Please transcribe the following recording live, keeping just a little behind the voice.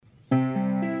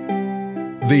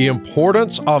the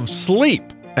importance of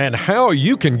sleep and how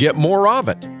you can get more of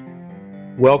it.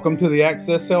 Welcome to the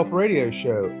Access Health Radio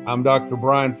Show. I'm Dr.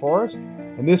 Brian Forrest,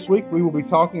 and this week we will be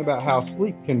talking about how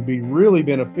sleep can be really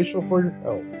beneficial for your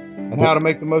health and how to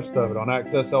make the most of it on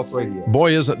Access Health Radio.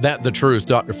 Boy, isn't that the truth,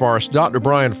 Dr. Forrest. Dr.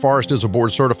 Brian Forrest is a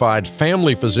board-certified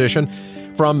family physician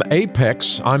from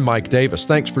Apex. I'm Mike Davis.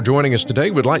 Thanks for joining us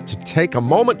today. We'd like to take a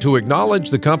moment to acknowledge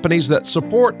the companies that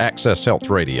support Access Health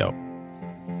Radio.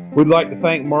 We'd like to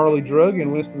thank Marley Drug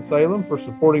in Winston-Salem for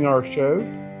supporting our show.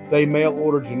 They mail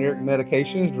order generic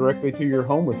medications directly to your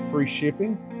home with free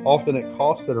shipping, often at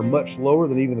costs that are much lower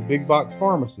than even the big box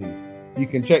pharmacies. You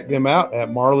can check them out at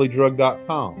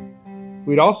marleydrug.com.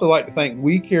 We'd also like to thank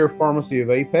We Care Pharmacy of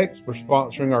Apex for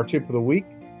sponsoring our tip of the week.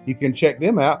 You can check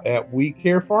them out at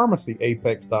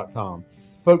wecarepharmacyapex.com.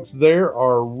 Folks there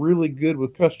are really good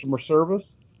with customer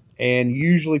service, and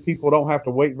usually people don't have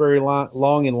to wait very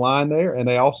long in line there, and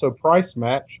they also price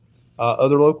match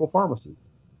other local pharmacies.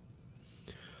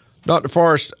 Dr.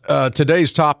 Forrest,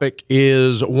 today's topic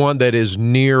is one that is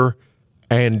near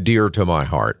and dear to my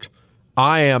heart.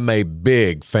 I am a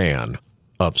big fan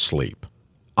of sleep.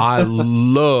 I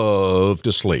love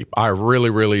to sleep. I really,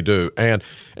 really do. And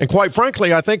quite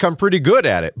frankly, I think I'm pretty good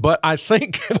at it. But I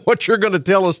think what you're going to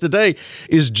tell us today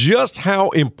is just how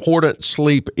important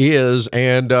sleep is,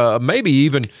 and maybe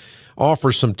even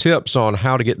offer some tips on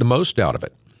how to get the most out of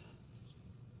it.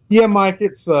 Yeah, Mike,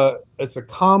 it's a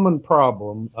common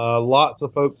problem. Lots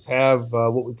of folks have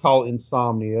what we call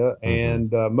insomnia,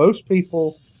 and most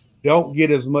people don't get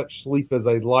as much sleep as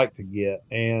they'd like to get.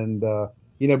 And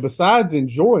besides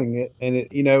enjoying it, and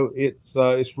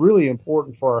it's really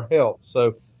important for our health.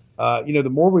 So, the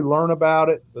more we learn about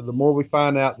it, the more we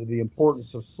find out that the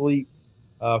importance of sleep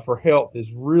for health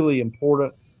is really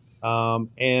important.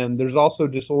 And there's also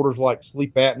disorders like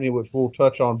sleep apnea, which we'll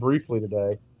touch on briefly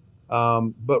today.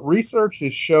 But research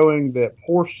is showing that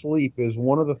poor sleep is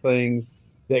one of the things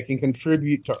that can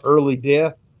contribute to early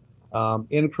death,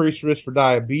 increased risk for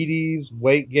diabetes,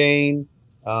 weight gain,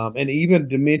 and even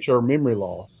dementia or memory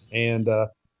loss. And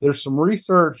there's some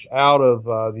research out of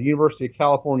the University of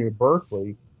California,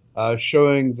 Berkeley,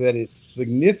 showing that it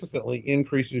significantly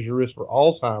increases your risk for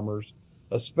Alzheimer's,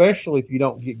 especially if you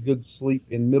don't get good sleep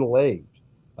in middle age.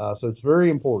 So it's very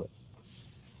important.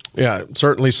 Yeah, it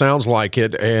certainly sounds like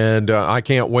it, and I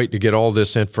can't wait to get all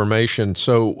this information.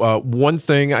 So one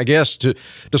thing, I guess, to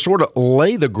sort of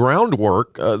lay the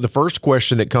groundwork, the first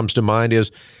question that comes to mind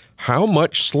is, how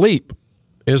much sleep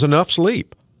is enough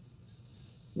sleep?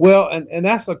 Well, and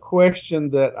that's a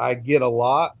question that I get a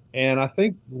lot, and I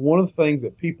think one of the things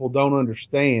that people don't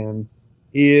understand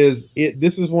is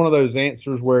this is one of those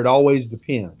answers where it always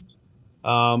depends.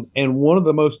 And one of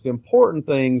the most important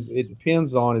things it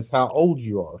depends on is how old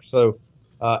you are. So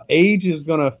age is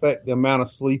going to affect the amount of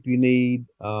sleep you need.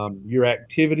 Your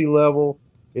activity level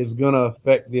is going to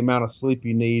affect the amount of sleep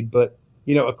you need. But,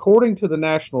 according to the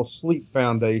National Sleep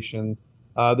Foundation,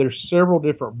 there's several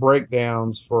different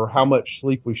breakdowns for how much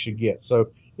sleep we should get. So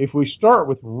if we start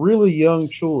with really young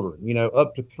children,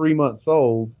 up to 3 months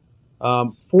old,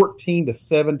 14 to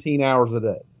 17 hours a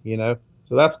day,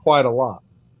 so that's quite a lot.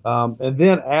 And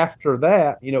then after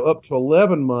that, up to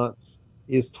 11 months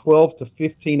is 12 to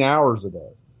 15 hours a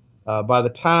day. By the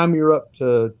time you're up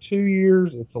to 2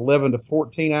 years, it's 11 to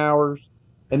 14 hours.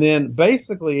 And then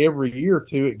basically every year or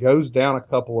two, it goes down a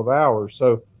couple of hours.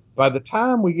 So by the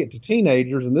time we get to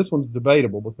teenagers, and this one's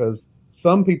debatable because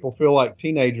some people feel like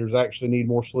teenagers actually need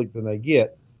more sleep than they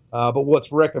get. But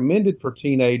what's recommended for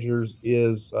teenagers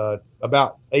is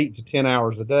about 8 to 10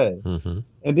 hours a day. Mm-hmm.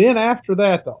 And then after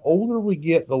that, the older we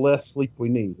get, the less sleep we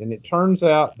need. And it turns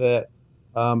out that,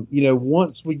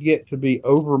 once we get to be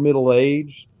over middle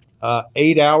age,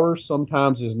 8 hours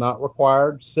sometimes is not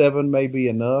required. 7 may be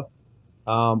enough.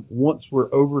 Once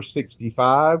we're over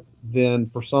 65, then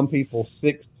for some people,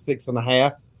 6 to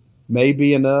 6.5 may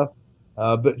be enough.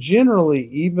 But generally,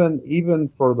 even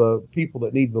for the people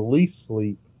that need the least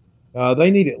sleep, they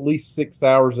need at least 6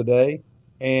 hours a day.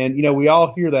 And, we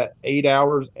all hear that 8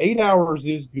 hours. 8 hours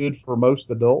is good for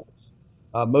most adults.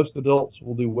 Most adults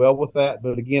will do well with that.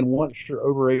 But again, once you're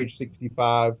over age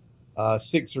 65,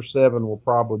 6 or 7 will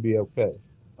probably be okay.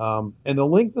 And the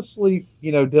length of sleep,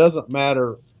 doesn't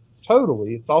matter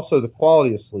totally. It's also the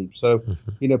quality of sleep. So,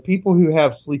 people who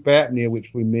have sleep apnea,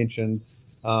 which we mentioned,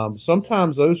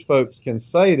 sometimes those folks can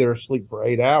say they're asleep for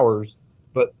 8 hours,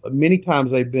 but many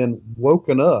times they've been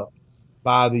woken up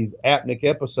by these apneic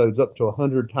episodes up to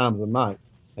 100 times a night.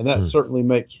 And that certainly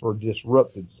makes for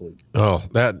disrupted sleep. Oh,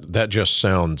 that just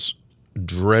sounds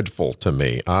dreadful to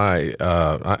me.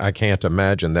 I can't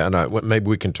imagine that. And maybe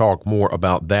we can talk more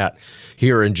about that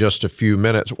here in just a few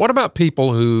minutes. What about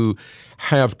people who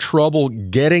have trouble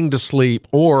getting to sleep,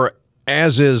 or,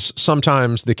 as is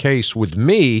sometimes the case with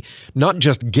me, not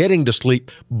just getting to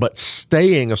sleep, but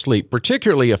staying asleep,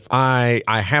 particularly if I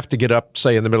have to get up,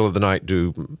 say, in the middle of the night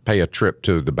to pay a trip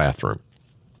to the bathroom?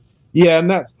 Yeah, and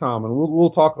that's common. We'll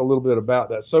talk a little bit about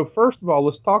that. So first of all,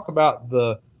 let's talk about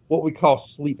what we call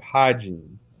sleep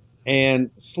hygiene. And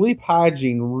sleep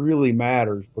hygiene really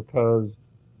matters because,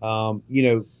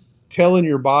 telling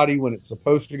your body when it's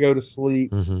supposed to go to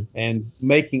sleep and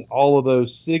making all of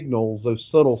those signals, those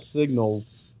subtle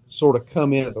signals, sort of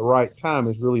come in at the right time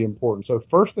is really important. So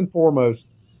first and foremost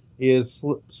is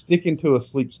sticking to a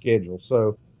sleep schedule.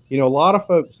 So, a lot of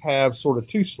folks have sort of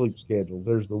two sleep schedules.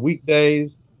 There's the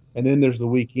weekdays and then there's the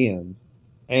weekends.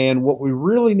 And what we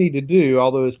really need to do,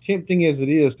 although as tempting as it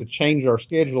is to change our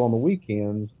schedule on the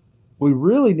weekends, we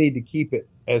really need to keep it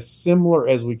as similar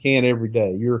as we can every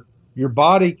day. Your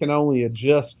body can only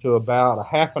adjust to about a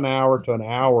half an hour to an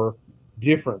hour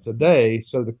difference a day.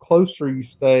 So the closer you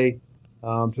stay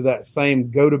to that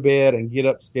same go to bed and get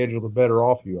up schedule, the better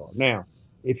off you are. Now,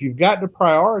 if you've got to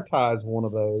prioritize one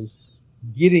of those,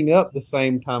 getting up the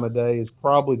same time of day is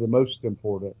probably the most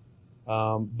important.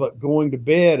 But going to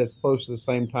bed as close to the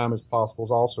same time as possible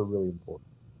is also really important.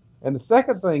 And the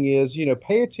second thing is,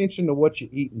 pay attention to what you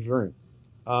eat and drink.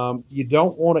 You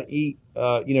don't want to eat,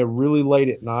 really late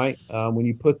at night. When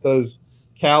you put those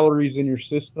calories in your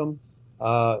system,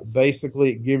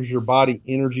 basically it gives your body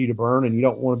energy to burn, and you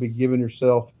don't want to be giving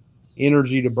yourself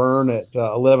energy to burn at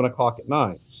 11 o'clock at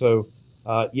night. So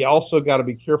you also got to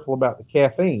be careful about the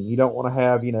caffeine. You don't want to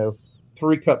have,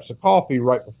 3 cups of coffee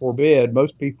right before bed.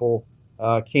 Most people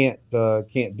can't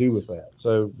do with that.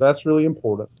 So that's really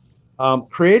important.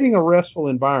 Creating a restful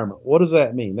environment. What does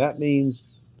that mean? That means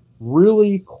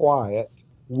really quiet,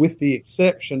 with the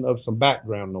exception of some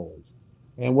background noise.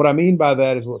 And what I mean by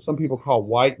that is what some people call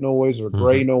white noise or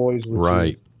gray noise,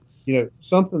 which is,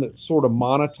 something that's sort of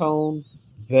monotone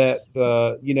that,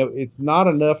 it's not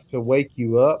enough to wake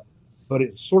you up, but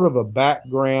it's sort of a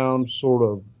background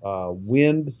sort of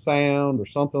wind sound or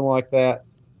something like that.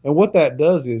 And what that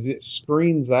does is it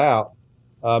screens out,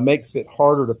 makes it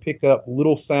harder to pick up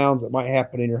little sounds that might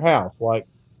happen in your house. Like,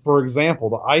 for example,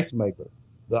 the ice maker.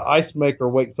 The ice maker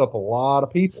wakes up a lot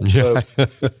of people. So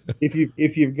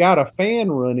if you've got a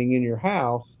fan running in your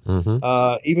house,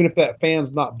 even if that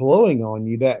fan's not blowing on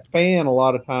you, that fan a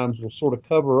lot of times will sort of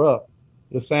cover up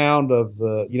the sound of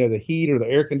the heat or the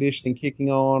air conditioning kicking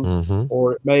on,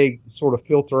 or it may sort of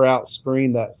filter out,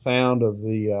 screen that sound of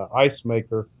the ice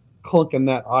maker clunking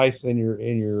that ice in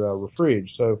your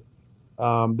fridge. So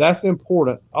that's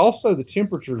important. Also, the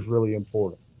temperature is really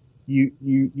important.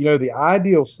 The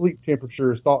ideal sleep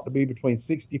temperature is thought to be between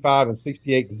 65 and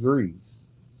 68 degrees.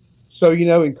 So,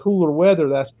 in cooler weather,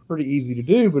 that's pretty easy to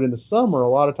do. But in the summer, a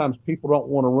lot of times people don't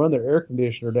want to run their air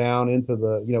conditioner down into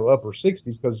the, upper 60s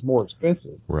because it's more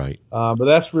expensive. Right. But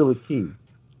that's really key.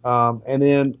 And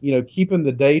then, keeping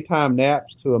the daytime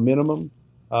naps to a minimum.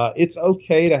 It's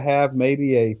okay to have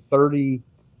maybe a 30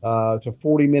 to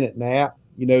 40-minute nap,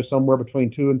 somewhere between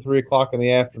 2 and 3 o'clock in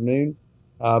the afternoon.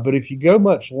 But if you go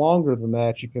much longer than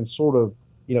that, you can sort of,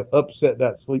 upset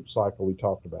that sleep cycle we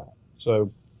talked about.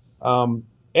 So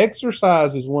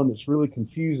exercise is one that's really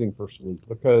confusing for sleep,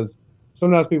 because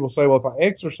sometimes people say, well, if I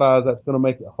exercise, that's going to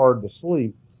make it hard to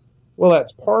sleep. Well,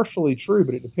 that's partially true,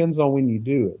 but it depends on when you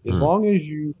do it. As long as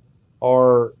you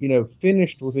are,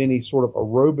 finished with any sort of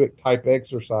aerobic type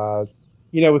exercise,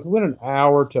 within an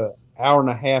hour to hour and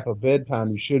a half of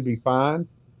bedtime, you should be fine.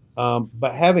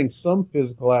 But having some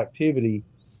physical activity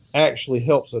actually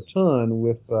helps a ton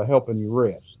with helping you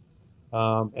rest.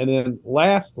 And then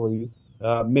lastly,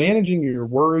 managing your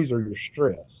worries or your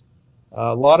stress.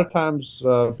 A lot of times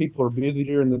people are busy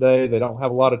during the day. They don't have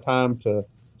a lot of time to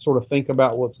sort of think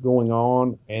about what's going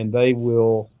on, and they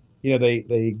will,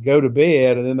 they go to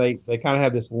bed, and then they kind of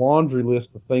have this laundry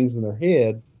list of things in their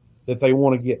head that they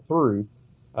want to get through.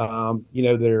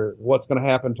 They're what's going to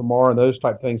happen tomorrow and those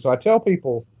type things. So I tell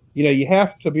people, you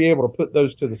have to be able to put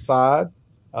those to the side.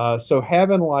 So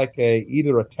having like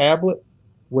either a tablet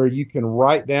where you can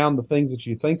write down the things that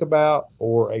you think about,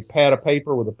 or a pad of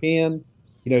paper with a pen,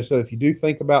 so if you do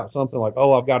think about something like,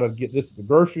 oh, I've got to get this at the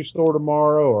grocery store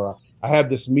tomorrow, or I have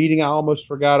this meeting I almost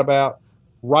forgot about,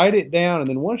 write it down. And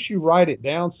then once you write it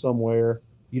down somewhere,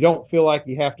 you don't feel like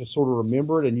you have to sort of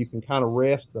remember it, and you can kind of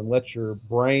rest and let your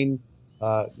brain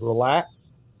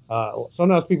relax.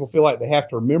 Sometimes people feel like they have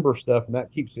to remember stuff, and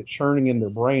that keeps it churning in their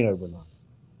brain overnight.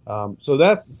 So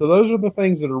those are the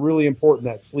things that are really important,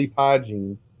 that sleep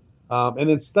hygiene. And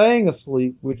then staying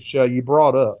asleep, which you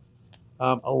brought up.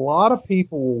 A lot of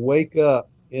people will wake up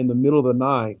in the middle of the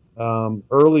night,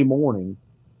 early morning,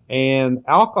 and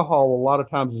alcohol a lot of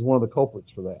times is one of the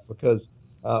culprits for that because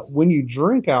when you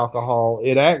drink alcohol,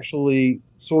 it actually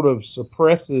sort of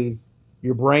suppresses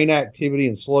your brain activity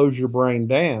and slows your brain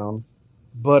down.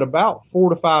 But about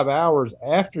 4 to 5 hours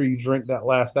after you drink that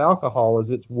last alcohol,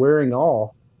 as it's wearing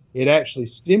off, it actually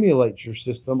stimulates your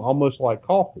system almost like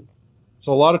coffee.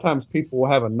 So a lot of times people will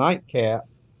have a nightcap.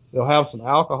 They'll have some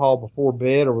alcohol before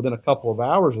bed or within a couple of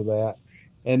hours of that.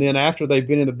 And then after they've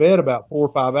been in the bed about 4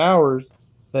 or 5 hours,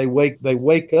 they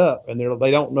wake up and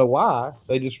they don't know why.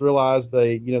 They just realize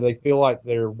they feel like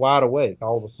they're wide awake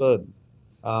all of a sudden.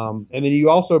 And then you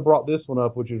also brought this one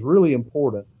up, which is really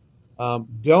important.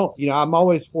 Don't I'm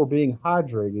always for being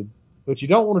hydrated, but you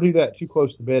don't want to do that too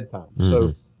close to bedtime. Mm-hmm.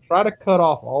 So try to cut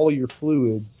off all of your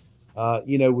fluids,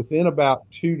 within about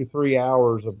 2 to 3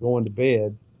 hours of going to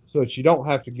bed, so that you don't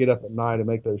have to get up at night and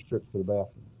make those trips to the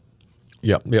bathroom.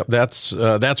 Yep.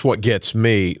 That's what gets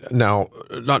me. Now,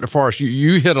 Dr. Forrest,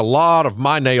 you hit a lot of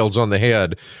my nails on the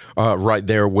head right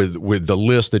there with the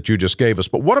list that you just gave us.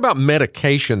 But what about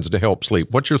medications to help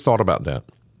sleep? What's your thought about that?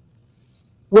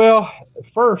 Well,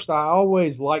 first, I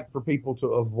always like for people to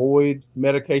avoid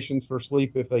medications for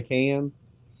sleep if they can.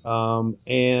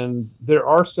 And there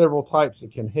are several types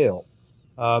that can help.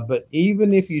 But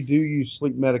even if you do use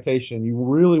sleep medication, you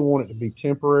really want it to be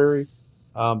temporary.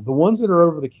 The ones that are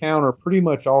over the counter pretty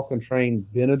much all contain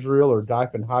Benadryl or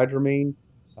diphenhydramine,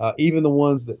 even the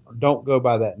ones that don't go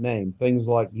by that name, things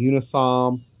like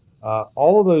Unisom,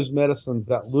 all of those medicines,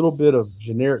 that little bit of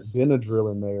generic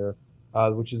Benadryl in there,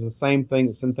 which is the same thing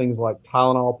that's in things like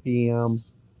Tylenol PM,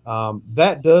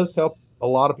 that does help a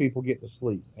lot of people get to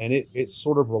sleep. And it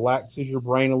sort of relaxes your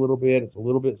brain a little bit. It's a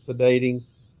little bit sedating,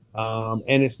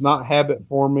 and it's not habit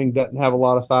forming, doesn't have a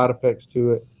lot of side effects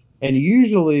to it. And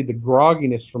usually the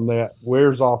grogginess from that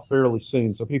wears off fairly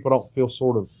soon, so people don't feel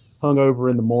sort of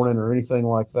hungover in the morning or anything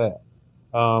like that.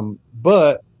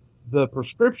 But the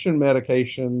prescription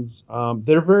medications,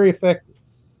 they're very effective.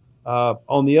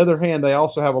 On the other hand, they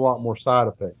also have a lot more side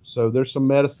effects. So there's some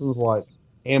medicines like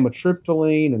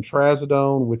amitriptyline and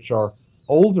trazodone, which are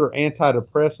older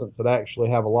antidepressants that actually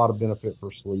have a lot of benefit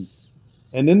for sleep.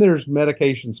 And then there's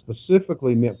medications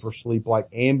specifically meant for sleep like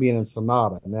Ambien and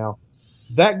Sonata. Now,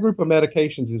 that group of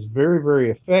medications is very,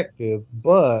 very effective,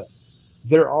 but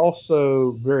they're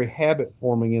also very habit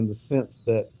forming in the sense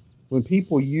that when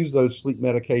people use those sleep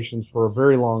medications for a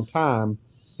very long time,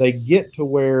 they get to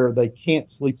where they can't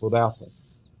sleep without them.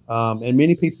 And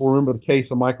many people remember the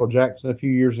case of Michael Jackson a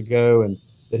few years ago, and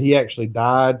that he actually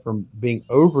died from being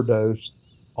overdosed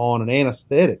on an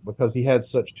anesthetic because he had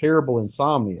such terrible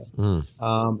insomnia.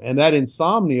 And that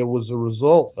insomnia was a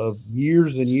result of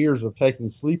years and years of taking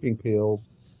sleeping pills.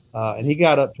 And he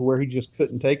got up to where he just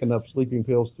couldn't take enough sleeping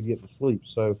pills to get to sleep.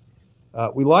 So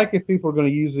we like if people are going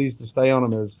to use these to stay on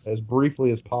them as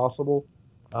briefly as possible.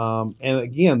 And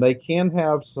again, they can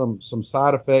have some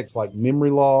side effects like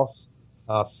memory loss,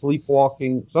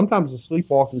 sleepwalking. Sometimes the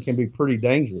sleepwalking can be pretty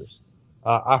dangerous.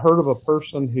 I heard of a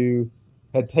person who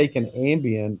had taken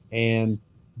Ambien and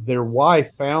their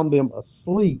wife found them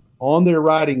asleep on their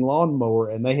riding lawnmower,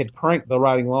 and they had cranked the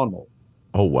riding lawnmower.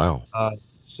 Oh, wow.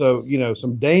 So,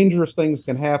 some dangerous things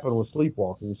can happen with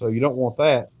sleepwalking. So you don't want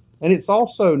that. And it's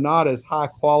also not as high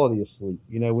quality as sleep.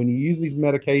 When you use these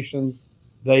medications,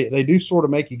 they do sort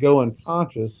of make you go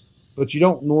unconscious, but you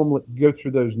don't normally go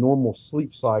through those normal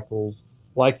sleep cycles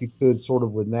like you could sort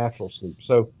of with natural sleep.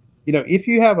 So, if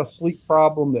you have a sleep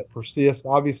problem that persists,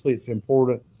 obviously it's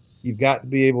important. You've got to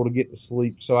be able to get to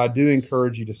sleep. So I do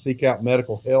encourage you to seek out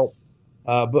medical help.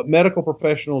 But medical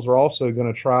professionals are also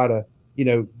going to try to,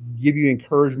 give you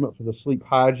encouragement for the sleep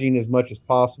hygiene as much as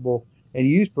possible, and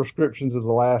use prescriptions as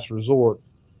a last resort.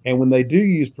 And when they do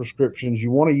use prescriptions,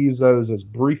 you want to use those as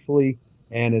briefly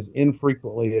and as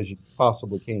infrequently as you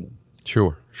possibly can.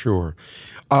 Sure.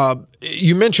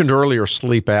 You mentioned earlier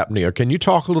sleep apnea. Can you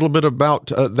talk a little bit about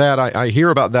that? I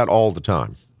hear about that all the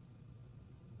time.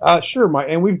 Sure, Mike.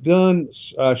 And we've done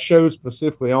shows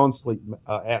specifically on sleep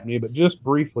apnea, but just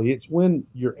briefly, it's when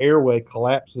your airway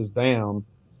collapses down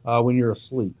when you're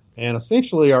asleep. And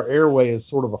essentially, our airway is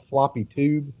sort of a floppy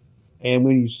tube. And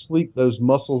when you sleep, those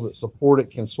muscles that support it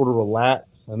can sort of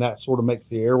relax, and that sort of makes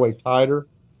the airway tighter.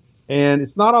 And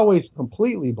it's not always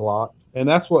completely blocked, and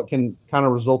that's what can kind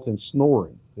of result in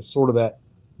snoring. It's sort of that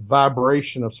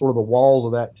vibration of sort of the walls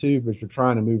of that tube as you're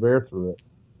trying to move air through it.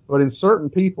 But in certain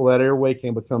people, that airway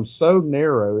can become so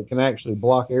narrow it can actually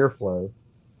block airflow.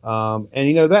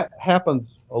 And that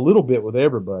happens a little bit with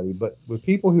everybody. But with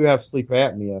people who have sleep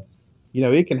apnea,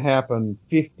 it can happen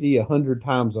 50, 100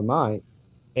 times a night.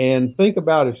 And think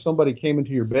about if somebody came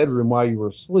into your bedroom while you were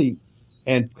asleep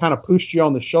and kind of pushed you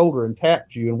on the shoulder and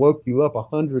tapped you and woke you up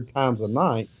 100 times a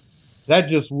night, that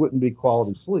just wouldn't be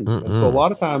quality sleep. Mm-mm. And so a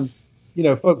lot of times,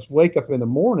 folks wake up in the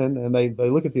morning and they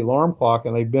look at the alarm clock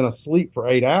and they've been asleep for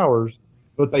 8 hours,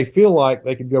 but they feel like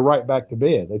they could go right back to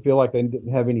bed. They feel like they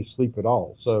didn't have any sleep at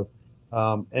all. So,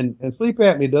 and sleep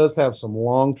apnea does have some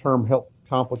long-term health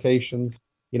complications,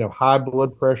 high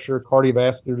blood pressure,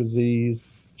 cardiovascular disease,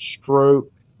 stroke,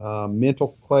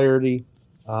 mental clarity.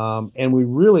 And we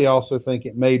really also think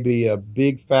it may be a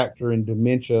big factor in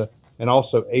dementia and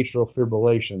also atrial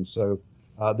fibrillation. So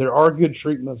there are good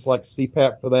treatments like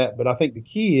CPAP for that. But I think the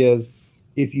key is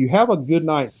if you have a good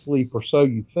night's sleep, or so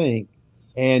you think,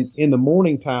 and in the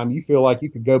morning time you feel like you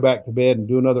could go back to bed and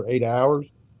do another 8 hours,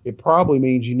 it probably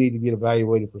means you need to get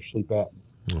evaluated for sleep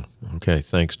apnea. Okay,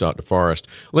 thanks, Dr. Forrest.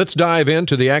 Let's dive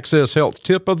into the Access Health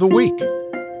tip of the week.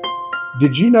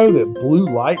 Did you know that blue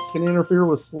light can interfere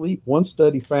with sleep? One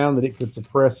study found that it could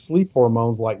suppress sleep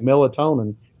hormones like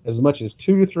melatonin as much as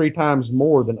 2 to 3 times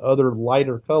more than other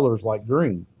lighter colors like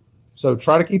green. So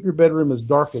try to keep your bedroom as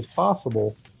dark as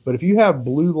possible. But if you have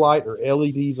blue light or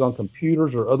LEDs on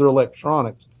computers or other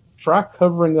electronics, try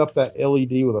covering up that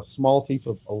LED with a small piece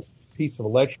of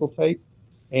electrical tape,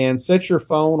 and set your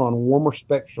phone on warmer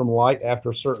spectrum light after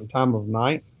a certain time of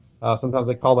night. Sometimes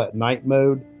they call that night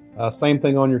mode. Same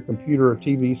thing on your computer or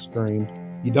TV screen.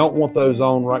 You don't want those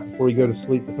on right before you go to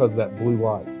sleep because of that blue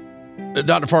light.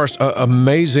 Dr. Forrest,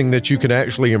 amazing that you can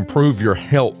actually improve your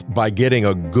health by getting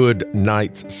a good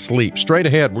night's sleep. Straight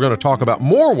ahead, we're going to talk about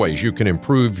more ways you can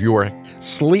improve your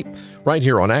sleep right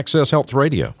here on Access Health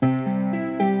Radio.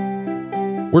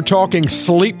 We're talking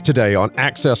sleep today on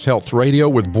Access Health Radio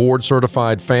with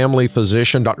board-certified family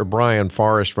physician Dr. Brian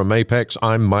Forrest from Apex.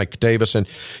 I'm Mike Davis, and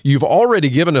you've already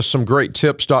given us some great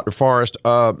tips, Dr. Forrest.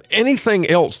 Anything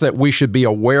else that we should be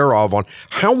aware of on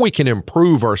how we can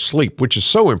improve our sleep, which is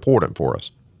so important for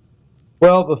us?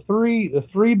 Well, the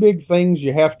three big things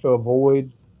you have to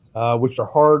avoid, which are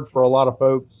hard for a lot of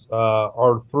folks,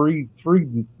 are three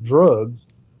drugs,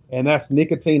 and that's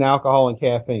nicotine, alcohol, and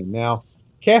caffeine. Now,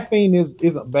 caffeine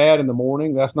isn't bad in the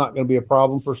morning. That's not going to be a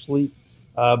problem for sleep.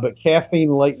 But caffeine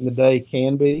late in the day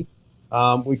can be.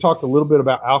 We talked a little bit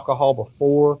about alcohol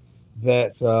before,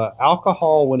 that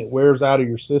alcohol, when it wears out of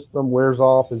your system, wears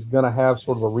off, is going to have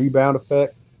sort of a rebound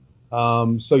effect.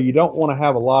 So you don't want to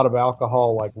have a lot of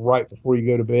alcohol like right before you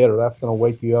go to bed, or that's going to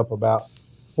wake you up about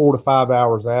 4 to 5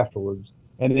 hours afterwards.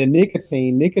 And then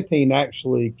nicotine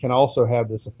actually can also have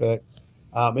this effect.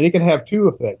 And it can have two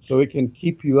effects. So it can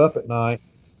keep you up at night,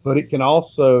 but it can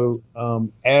also,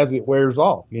 as it wears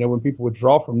off, when people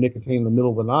withdraw from nicotine in the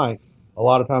middle of the night, a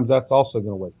lot of times that's also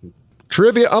going to wake people.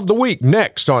 Trivia of the week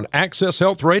next on Access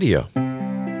Health Radio.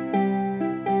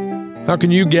 How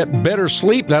can you get better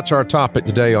sleep? That's our topic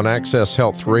today on Access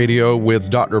Health Radio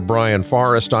with Dr. Brian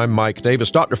Forrest. I'm Mike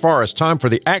Davis. Dr. Forrest, time for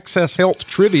the Access Health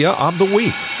Trivia of the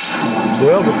week.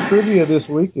 Well, the trivia this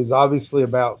week is obviously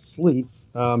about sleep.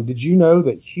 Did you know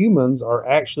that humans are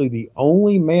actually the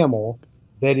only mammal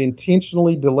that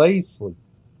intentionally delays sleep?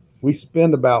 We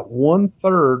spend about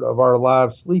 1/3 of our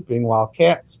lives sleeping, while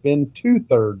cats spend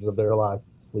 2/3 of their life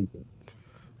sleeping.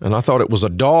 And I thought it was a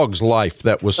dog's life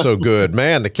that was so good.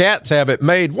 Man, the cats have it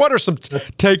made. What are some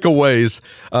takeaways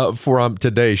from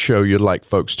today's show you'd like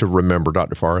folks to remember,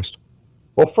 Dr. Forrest?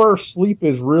 Well, first, sleep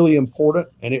is really important,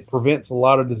 and it prevents a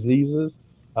lot of diseases.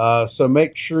 So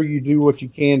make sure you do what you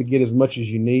can to get as much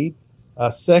as you need.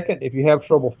 Second, if you have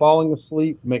trouble falling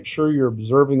asleep, make sure you're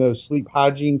observing those sleep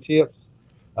hygiene tips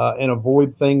and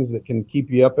avoid things that can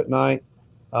keep you up at night.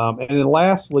 And then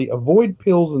lastly, avoid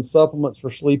pills and supplements for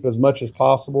sleep as much as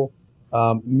possible.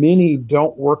 Many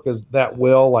don't work that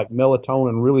well, like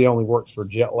melatonin really only works for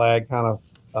jet lag kind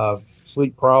of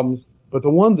sleep problems. But the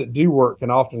ones that do work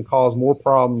can often cause more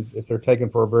problems if they're taken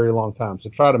for a very long time. So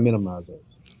try to minimize those.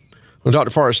 Well,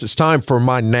 Dr. Forrest, it's time for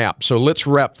my nap, so let's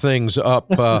wrap things up.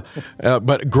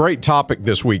 But great topic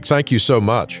this week. Thank you so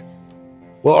much.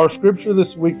 Well, our scripture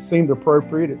this week seemed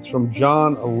appropriate. It's from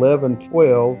John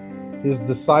 11:12. His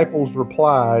disciples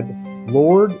replied,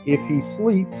 "Lord, if he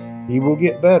sleeps, he will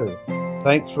get better."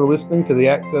 Thanks for listening to the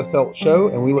Access Health Show,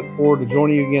 and we look forward to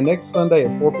joining you again next Sunday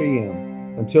at 4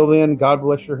 p.m. Until then, God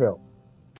bless your health.